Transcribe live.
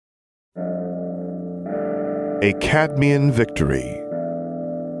A Cadmean Victory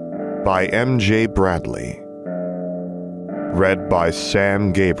by M.J. Bradley. Read by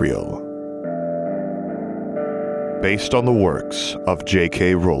Sam Gabriel. Based on the works of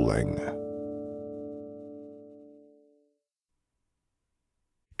J.K. Rowling.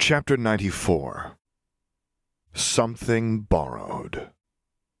 Chapter 94. Something Borrowed.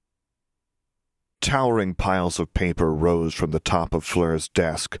 Towering piles of paper rose from the top of Fleur's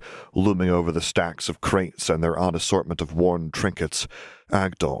desk, looming over the stacks of crates and their odd assortment of worn trinkets.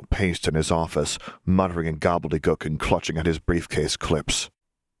 Agdal paced in his office, muttering in gobbledygook and clutching at his briefcase clips.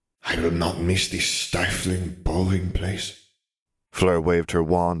 I will not miss this stifling, boring place. Fleur waved her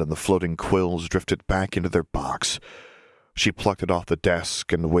wand and the floating quills drifted back into their box. She plucked it off the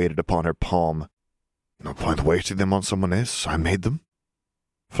desk and weighed it upon her palm. No point wasting them on someone else. I made them.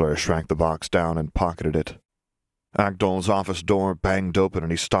 Fleur shrank the box down and pocketed it. Agdal's office door banged open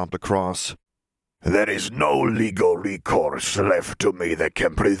and he stomped across. There is no legal recourse left to me that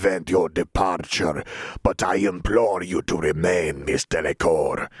can prevent your departure, but I implore you to remain, Miss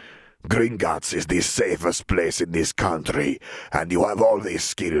Delacour. Gringotts is the safest place in this country, and you have all the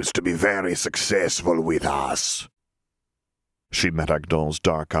skills to be very successful with us. She met Agdal's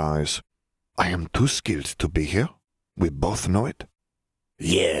dark eyes. I am too skilled to be here. We both know it.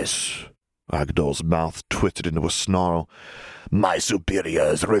 Yes. Agdal's mouth twisted into a snarl. My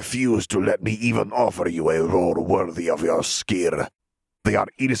superiors refuse to let me even offer you a role worthy of your skill. They are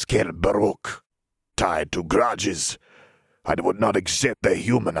Irsker Baroque, tied to grudges, and would not accept a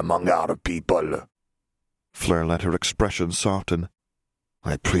human among our people. Fleur let her expression soften.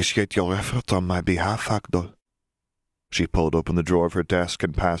 I appreciate your effort on my behalf, Agdal. She pulled open the drawer of her desk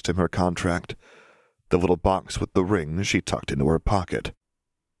and passed him her contract. The little box with the ring she tucked into her pocket.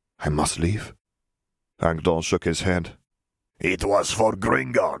 I must leave. Agdal shook his head. It was for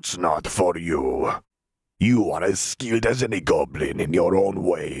Gringotts, not for you. You are as skilled as any goblin in your own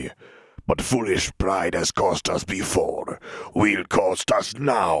way, but foolish pride has cost us before, will cost us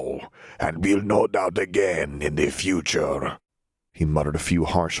now, and will no doubt again in the future. He muttered a few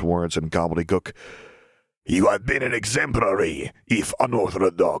harsh words in gobbledygook. You have been an exemplary, if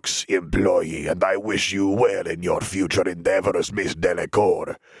unorthodox, employee, and I wish you well in your future endeavors, Miss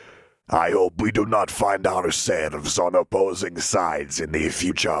Delacour. I hope we do not find ourselves on opposing sides in the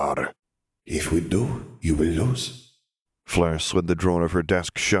future. If we do, you will lose. Fleur slid the drawer of her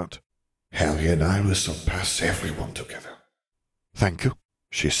desk shut. Harry and I will surpass everyone together. Thank you,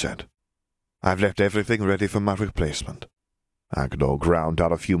 she said. I've left everything ready for my replacement. Agdal ground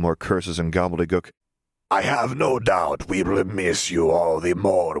out a few more curses in gobbledygook. I have no doubt we will miss you all the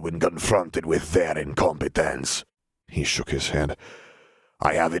more when confronted with their incompetence. He shook his head.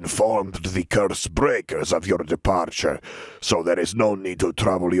 I have informed the curse breakers of your departure, so there is no need to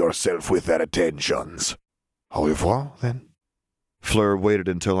trouble yourself with their attentions. Au revoir, then. Fleur waited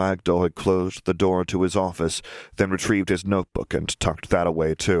until Agdal had closed the door to his office, then retrieved his notebook and tucked that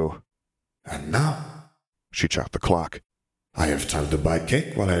away too. And now, she checked the clock. I have time to buy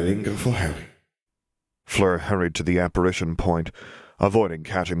cake while I linger for Harry. Fleur hurried to the apparition point, avoiding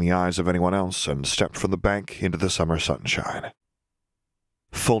catching the eyes of anyone else, and stepped from the bank into the summer sunshine.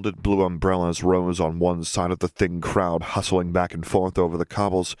 Folded blue umbrellas rose on one side of the thin crowd hustling back and forth over the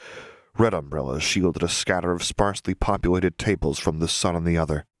cobbles. Red umbrellas shielded a scatter of sparsely populated tables from the sun on the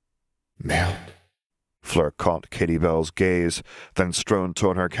other. Melt. Fleur caught Katie Bell's gaze, then strode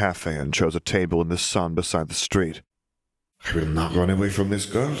toward her cafe and chose a table in the sun beside the street. I will not run away from this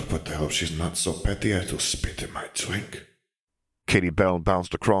girl, but I hope she's not so petty as to spit in my drink. Katie Bell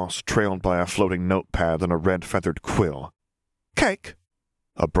bounced across, trailed by a floating notepad and a red-feathered quill. Cake!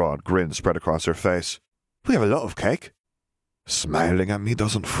 A broad grin spread across her face. We have a lot of cake. Smiling at me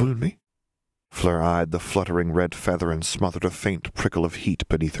doesn't fool me. Fleur eyed the fluttering red feather and smothered a faint prickle of heat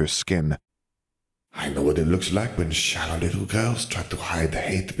beneath her skin. I know what it looks like when shallow little girls try to hide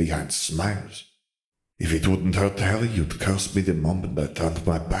hate behind smiles. If it wouldn't hurt Harry, you'd curse me the moment I turned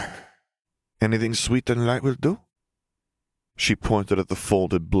my back. Anything sweet and light will do? She pointed at the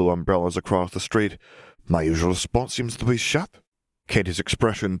folded blue umbrellas across the street. My usual spot seems to be shut. Katie's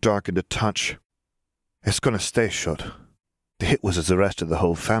expression darkened a touch. It's going to stay shut. The hit was as arrested the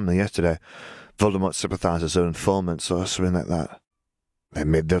whole family yesterday. Voldemort sympathizers are informants or something like that. They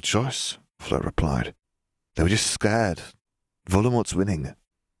made their choice, Fleur replied. They were just scared. Voldemort's winning.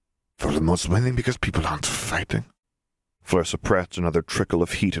 Voldemort's winning because people aren't fighting. Fleur suppressed another trickle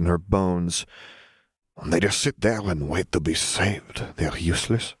of heat in her bones. They just sit there and wait to be saved. They're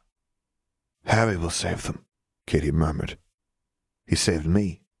useless. Harry will save them, Katie murmured. He saved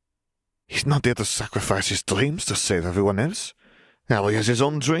me. He's not there to sacrifice his dreams to save everyone else. Harry has his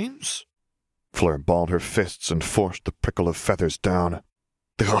own dreams. Fleur balled her fists and forced the prickle of feathers down.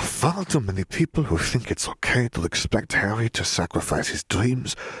 There are far too many people who think it's okay to expect Harry to sacrifice his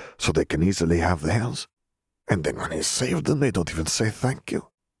dreams so they can easily have theirs. And then when he saved them, they don't even say thank you.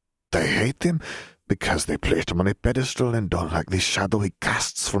 They hate him because they placed him on a pedestal and don't like the shadow he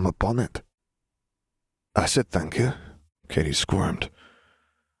casts from upon it. I said thank you, Katie squirmed.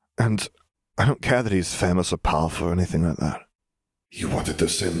 And I don't care that he's famous or powerful or anything like that. You wanted to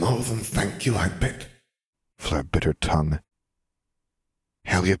say more than thank you, I bet. Fleur bit her tongue.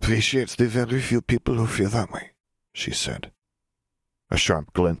 Harry appreciates the very few people who feel that way, she said. A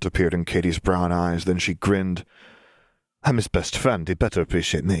sharp glint appeared in Katie's brown eyes, then she grinned. I'm his best friend, he'd better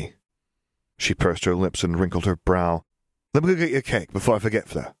appreciate me. She pursed her lips and wrinkled her brow. Let me go get your cake before I forget,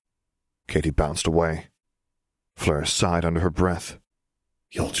 Fleur. Katie bounced away. Fleur sighed under her breath.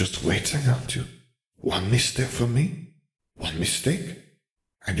 You're just waiting, aren't you? One mistake from me? One mistake?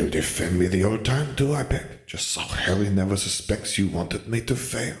 And you'll defend me the old time too, I bet, just so Harry never suspects you wanted me to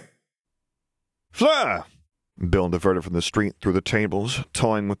fail. Fleur! Bill diverted from the street through the tables,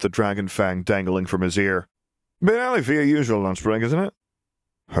 toying with the dragon fang dangling from his ear. Bit early for your usual lunch break, isn't it?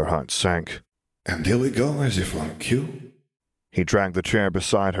 Her heart sank. And here we go, as if on cue. He dragged the chair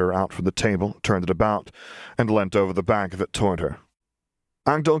beside her out from the table, turned it about, and leant over the back of it toward her.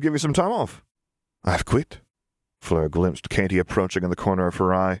 I'll give you some time off. I've quit. Fleur glimpsed Katie approaching in the corner of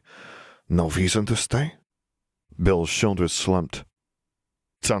her eye. No reason to stay? Bill's shoulders slumped.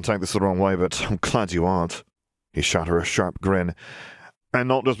 Don't take this the wrong way, but I'm glad you aren't. He shot her a sharp grin. And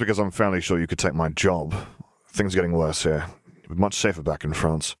not just because I'm fairly sure you could take my job. Things are getting worse here. You'll be much safer back in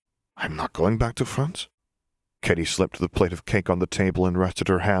France. I'm not going back to France. Katie slipped the plate of cake on the table and rested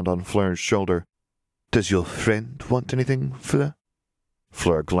her hand on Fleur's shoulder. Does your friend want anything, Fleur?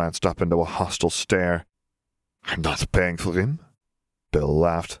 Fleur glanced up into a hostile stare. I'm not paying for him. Bill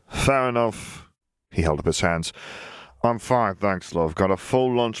laughed. Fair enough. He held up his hands. I'm fine, thanks, love. Got a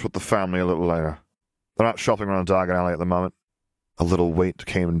full lunch with the family a little later. They're out shopping around Diagon Alley at the moment. A little weight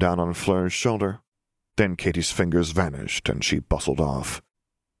came down on Fleur's shoulder. Then Katie's fingers vanished, and she bustled off.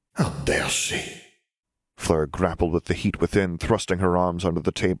 How dare she? Fleur grappled with the heat within, thrusting her arms under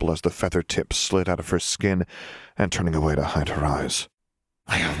the table as the feather tips slid out of her skin and turning away to hide her eyes.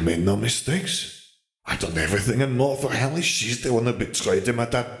 I have made no mistakes. I've done everything and more for Harry. She's the one who betrayed him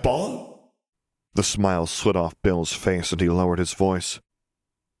at that ball. The smile slid off Bill's face, and he lowered his voice.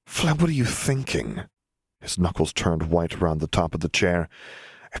 Fleur, what are you thinking? His knuckles turned white around the top of the chair.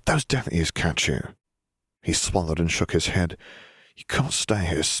 If those deputies catch you. He swallowed and shook his head. You can't stay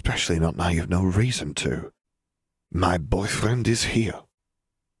here, especially not now you've no reason to. My boyfriend is here.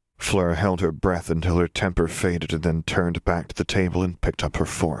 Fleur held her breath until her temper faded and then turned back to the table and picked up her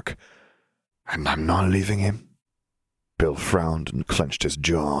fork. And I'm not leaving him? Bill frowned and clenched his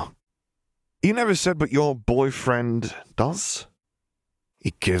jaw. You never said what your boyfriend does?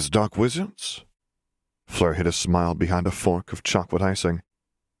 He kills dark wizards. Fleur hid a smile behind a fork of chocolate icing.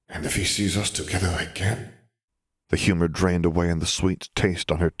 And if he sees us together again? The humor drained away and the sweet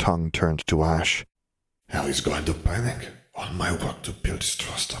taste on her tongue turned to ash. Harry's going to panic. All my work to build his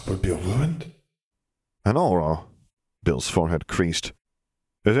trust up will be ruined. An aura? Bill's forehead creased.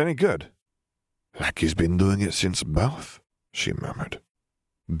 Is it any good? Like he's been doing it since birth, she murmured.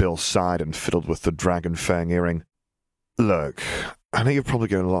 Bill sighed and fiddled with the dragon fang earring. Look, I know you're probably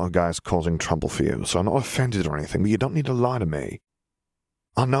getting a lot of guys causing trouble for you, so I'm not offended or anything, but you don't need to lie to me.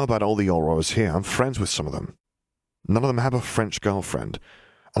 I know about all the auras here. I'm friends with some of them. None of them have a French girlfriend,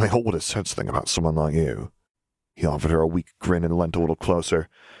 and they all would have said something about someone like you. He offered her a weak grin and leant a little closer.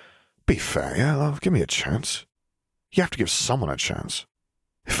 Be fair, yeah, love, give me a chance. You have to give someone a chance.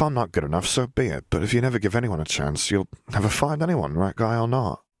 If I'm not good enough, so be it, but if you never give anyone a chance, you'll never find anyone, right guy or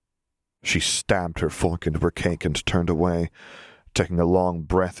not. She stabbed her fork into her cake and turned away, taking a long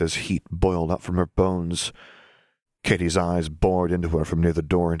breath as heat boiled up from her bones. Katie's eyes bored into her from near the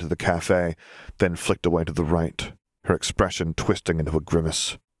door into the cafe, then flicked away to the right, her expression twisting into a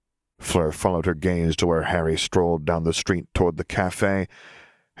grimace. Fleur followed her gaze to where Harry strolled down the street toward the cafe,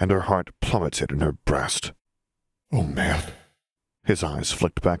 and her heart plummeted in her breast. Oh, merde. His eyes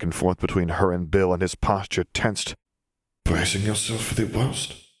flicked back and forth between her and Bill, and his posture tensed. Bracing yourself for the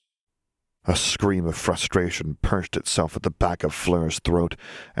worst? A scream of frustration perched itself at the back of Fleur's throat,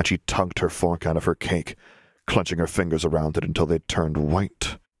 and she tugged her fork out of her cake, clenching her fingers around it until they turned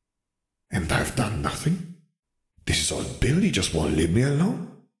white. And I've done nothing? This is all Bill, he just won't leave me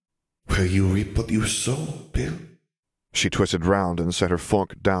alone? Will you reap what you sow, Bill? She twisted round and set her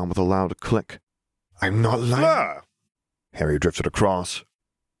fork down with a loud click. I'm not lying. Fleur! Harry drifted across.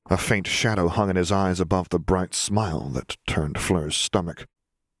 A faint shadow hung in his eyes above the bright smile that turned Fleur's stomach.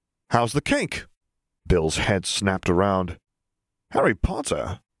 How's the cake? Bill's head snapped around. Harry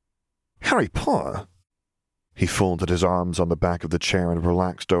Potter? Harry Potter? He folded his arms on the back of the chair and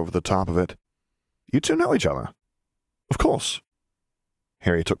relaxed over the top of it. You two know each other? Of course.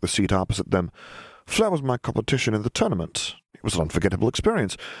 Harry took the seat opposite them. Fleur was my competition in the tournament. It was an unforgettable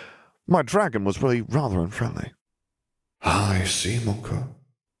experience. My dragon was really rather unfriendly. Ah, I see, Monka.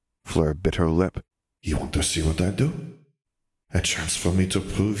 Fleur bit her lip. You want to see what I do? A chance for me to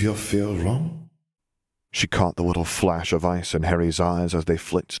prove your fear wrong? She caught the little flash of ice in Harry's eyes as they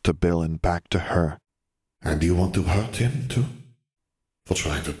flicked to Bill and back to her. And you want to hurt him, too? For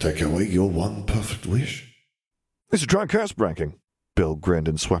trying to take away your one perfect wish? This is dry curse breaking. Bill grinned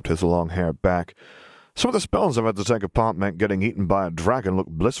and swept his long hair back. Some of the spells I've had to take apart meant getting eaten by a dragon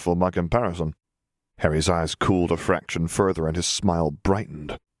looked blissful by comparison. Harry's eyes cooled a fraction further and his smile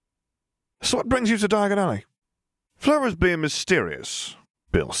brightened. So what brings you to Diagon Alley? Fleur was being mysterious,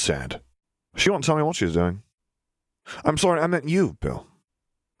 Bill said. She won't tell me what she's doing. I'm sorry, I meant you, Bill.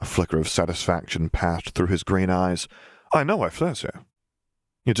 A flicker of satisfaction passed through his green eyes. I know why Fleur's here.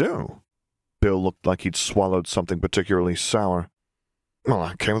 You do? Bill looked like he'd swallowed something particularly sour. Well,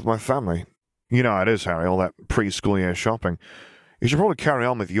 I came with my family. You know how it is, Harry, all that preschool year shopping. You should probably carry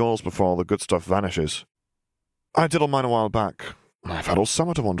on with yours before all the good stuff vanishes. I did all mine a while back. I've had all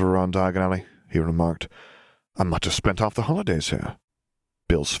summer to wander around Diagon Alley, he remarked. I might have spent half the holidays here.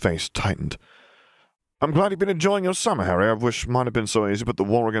 Bill's face tightened. I'm glad you've been enjoying your summer, Harry. I wish mine had been so easy, but the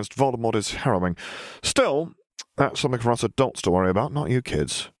war against Voldemort is harrowing. Still, that's something for us adults to worry about, not you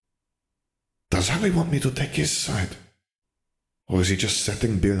kids. Does Harry want me to take his side? Or is he just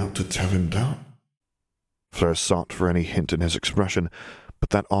setting Bill up to tear him down? Fleur sought for any hint in his expression, but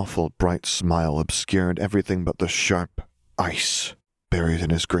that awful bright smile obscured everything but the sharp ice buried in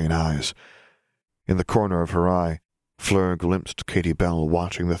his green eyes. In the corner of her eye, Fleur glimpsed Katie Bell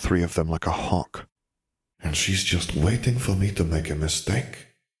watching the three of them like a hawk. And she's just waiting for me to make a mistake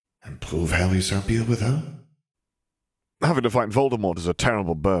and prove Harry's happier with her? Having to fight Voldemort is a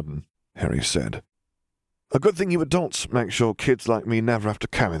terrible burden, Harry said. A good thing you adults make sure kids like me never have to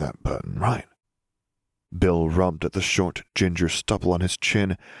carry that burden, right? Bill rubbed at the short ginger stubble on his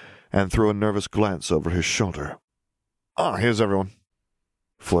chin and threw a nervous glance over his shoulder. Ah, here's everyone.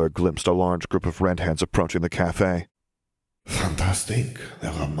 Fleur glimpsed a large group of redheads approaching the cafe. Fantastic.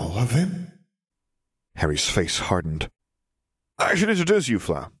 There are more of them? Harry's face hardened. I should introduce you,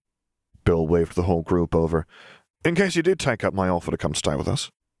 Fleur. Bill waved the whole group over. In case you did take up my offer to come stay with us.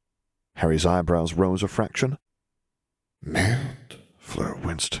 Harry's eyebrows rose a fraction. Merde, Fleur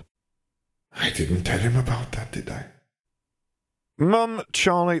winced. I didn't tell him about that, did I? Mum,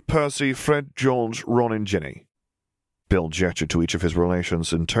 Charlie, Percy, Fred, George, Ron, and Ginny. Bill gestured to each of his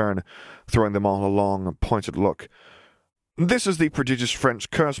relations in turn, throwing them all a long, pointed look. This is the prodigious French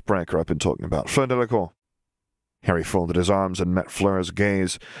curse breaker I've been talking about, Fleur Delacour. Harry folded his arms and met Fleur's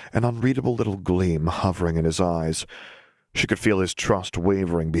gaze, an unreadable little gleam hovering in his eyes. She could feel his trust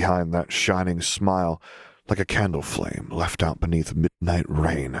wavering behind that shining smile, like a candle flame left out beneath midnight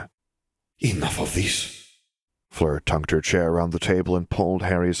rain. Enough of this. Fleur tugged her chair around the table and pulled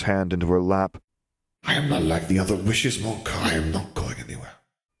Harry's hand into her lap. I am not like the other wishes, Monka. I am not going anywhere.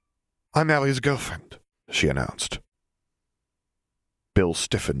 I'm Harry's girlfriend, she announced. Bill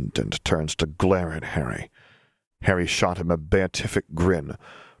stiffened and turned to glare at Harry. Harry shot him a beatific grin,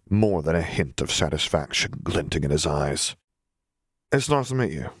 more than a hint of satisfaction glinting in his eyes. It's nice to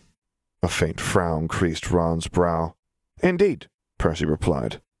meet you. A faint frown creased Ron's brow. Indeed, Percy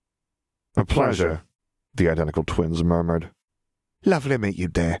replied. A pleasure, the identical twins murmured. Lovely to meet you,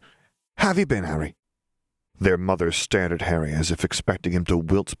 dear. How have you been, Harry? Their mother stared at Harry as if expecting him to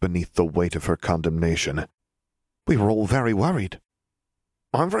wilt beneath the weight of her condemnation. We were all very worried.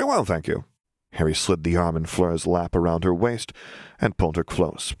 I'm very well, thank you. Harry slid the arm in Fleur's lap around her waist and pulled her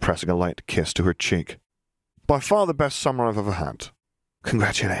close, pressing a light kiss to her cheek. By far the best summer I've ever had.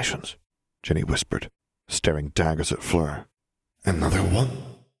 Congratulations, Ginny whispered, staring daggers at Fleur. Another one?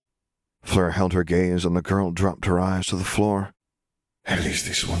 Fleur held her gaze and the girl dropped her eyes to the floor. At least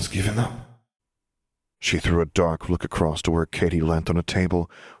this one's given up. She threw a dark look across to where Katie leant on a table,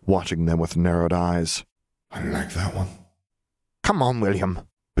 watching them with narrowed eyes. I like that one. Come on, William,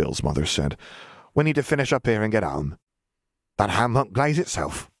 Bill's mother said. We need to finish up here and get home. That ham won't glaze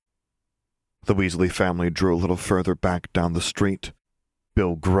itself. The Weasley family drew a little further back down the street.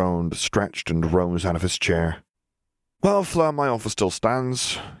 Bill groaned, stretched, and rose out of his chair. Well, Fleur, my offer still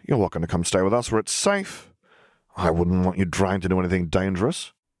stands. You're welcome to come stay with us where it's safe. I wouldn't want you dragged into anything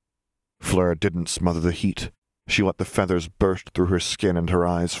dangerous. Fleur didn't smother the heat. She let the feathers burst through her skin and her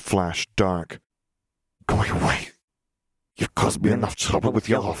eyes flashed dark. Go away. You've caused me enough trouble with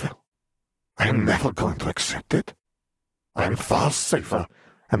your offer. I'm never going to accept it. I'm far safer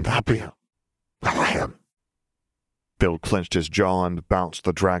and happier than I am. Bill clenched his jaw and bounced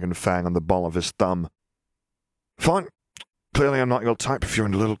the dragon fang on the ball of his thumb. Fine. Clearly I'm not your type if you're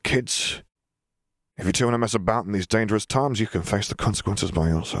into little kids. If you two want to mess about in these dangerous times, you can face the consequences by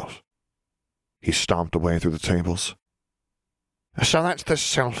yourself. He stomped away through the tables. So that's the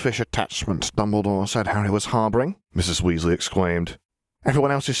selfish attachment Dumbledore said Harry was harbouring, Mrs. Weasley exclaimed.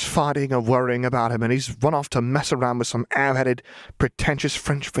 Everyone else is fighting and worrying about him, and he's run off to mess around with some air-headed, pretentious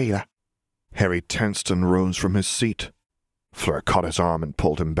French feeder. Harry tensed and rose from his seat. Fleur caught his arm and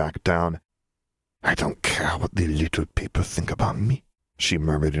pulled him back down. I don't care what the little people think about me, she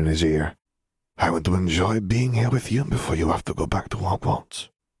murmured in his ear. I want to enjoy being here with you before you have to go back to Hogwarts.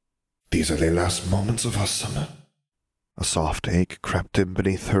 These are the last moments of our summer. A soft ache crept in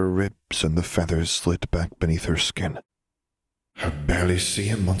beneath her ribs, and the feathers slid back beneath her skin. I barely see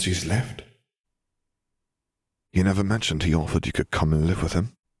him once he's left. You never mentioned he offered you could come and live with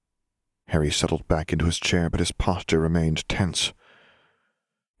him. Harry settled back into his chair, but his posture remained tense.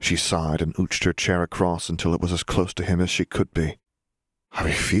 She sighed and ooched her chair across until it was as close to him as she could be. I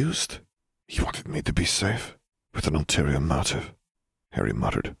refused. He wanted me to be safe, with an ulterior motive, Harry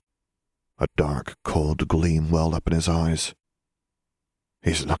muttered. A dark, cold gleam welled up in his eyes.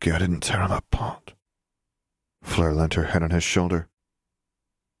 He's lucky I didn't tear him apart. Fleur leant her head on his shoulder.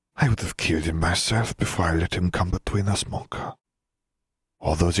 I would have killed him myself before I let him come between us, Monka.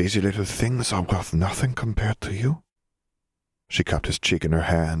 All those easy little things are worth nothing compared to you. She cupped his cheek in her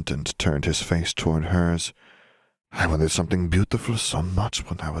hand and turned his face toward hers. I wanted something beautiful so much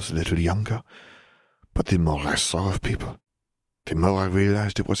when I was a little younger, but the more I saw of people, the more I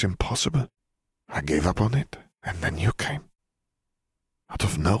realized it was impossible. I gave up on it, and then you came. Out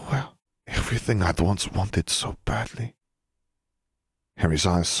of nowhere, everything I'd once wanted so badly. Harry's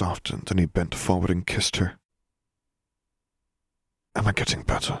eyes softened, and he bent forward and kissed her. Am I getting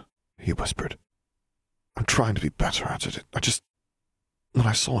better? He whispered. I'm trying to be better at it. When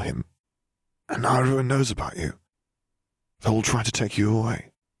I saw him, and now everyone knows about you. They're all trying to take you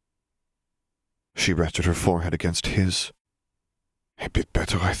away. She rested her forehead against his. A bit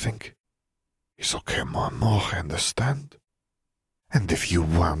better, I think. It's okay more and more, I understand. And if you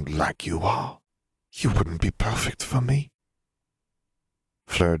weren't like you are, you wouldn't be perfect for me.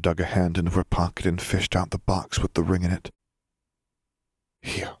 Fleur dug a hand into her pocket and fished out the box with the ring in it.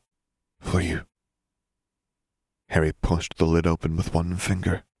 Here, for you. Harry pushed the lid open with one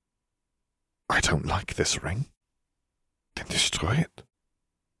finger. I don't like this ring. Then destroy it.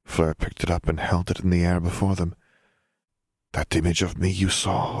 Fleur picked it up and held it in the air before them. That image of me you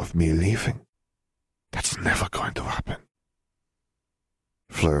saw, of me leaving, that's never going to happen.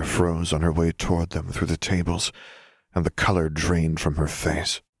 Fleur froze on her way toward them through the tables, and the color drained from her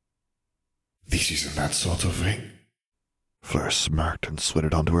face. This isn't that sort of ring. Fleur smirked and slid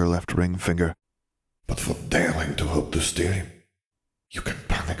it onto her left ring finger. But for daring to hope to steal him, you can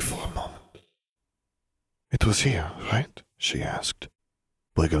panic for a moment. It was here, right? She asked,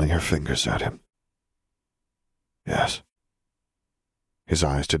 wiggling her fingers at him. Yes. His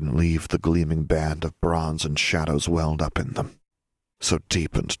eyes didn't leave the gleaming band of bronze, and shadows welled up in them. So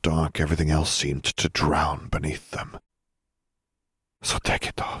deep and dark everything else seemed to drown beneath them. So take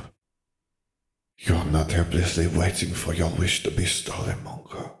it off. You're not helplessly waiting for your wish to be stolen,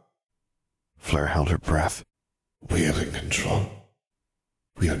 Monka. Fleur held her breath. We're in control.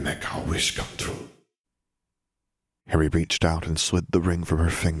 We'll make our wish come true. Harry reached out and slid the ring from her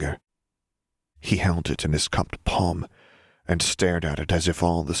finger. He held it in his cupped palm and stared at it as if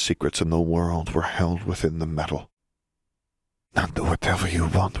all the secrets in the world were held within the metal. Now do whatever you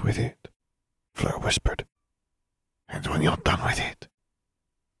want with it, Fleur whispered. And when you're done with it,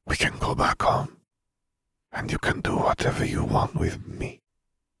 we can go back home, and you can do whatever you want with me.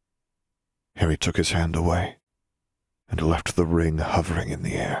 Harry took his hand away and left the ring hovering in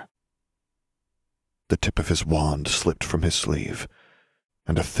the air. The tip of his wand slipped from his sleeve,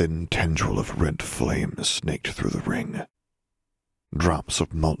 and a thin tendril of red flame snaked through the ring. Drops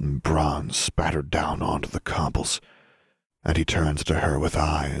of molten bronze spattered down onto the cobbles, and he turned to her with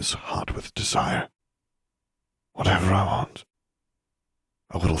eyes hot with desire. Whatever I want.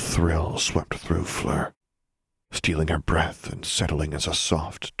 A little thrill swept through Fleur, stealing her breath and settling as a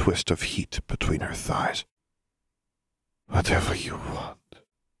soft twist of heat between her thighs. Whatever you want,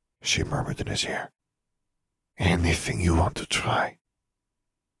 she murmured in his ear. Anything you want to try.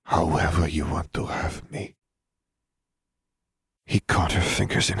 However you want to have me. He caught her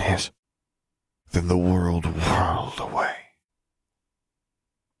fingers in his. Then the world whirled away.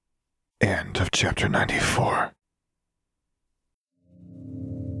 End of chapter 94.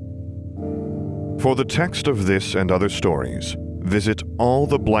 For the text of this and other stories, visit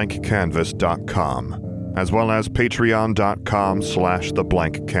alltheblankcanvas.com, as well as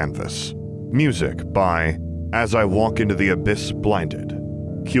patreon.com/theblankcanvas. Music by As I Walk Into the Abyss Blinded.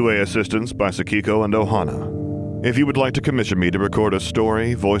 QA assistance by Sakiko and Ohana. If you would like to commission me to record a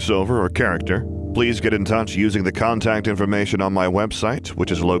story, voiceover, or character, please get in touch using the contact information on my website,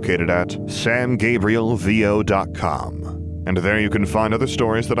 which is located at samgabrielvo.com. And there you can find other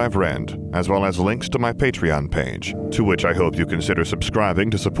stories that I've read, as well as links to my Patreon page, to which I hope you consider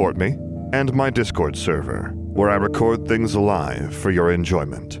subscribing to support me, and my Discord server, where I record things live for your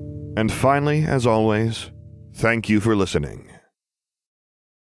enjoyment. And finally, as always, thank you for listening.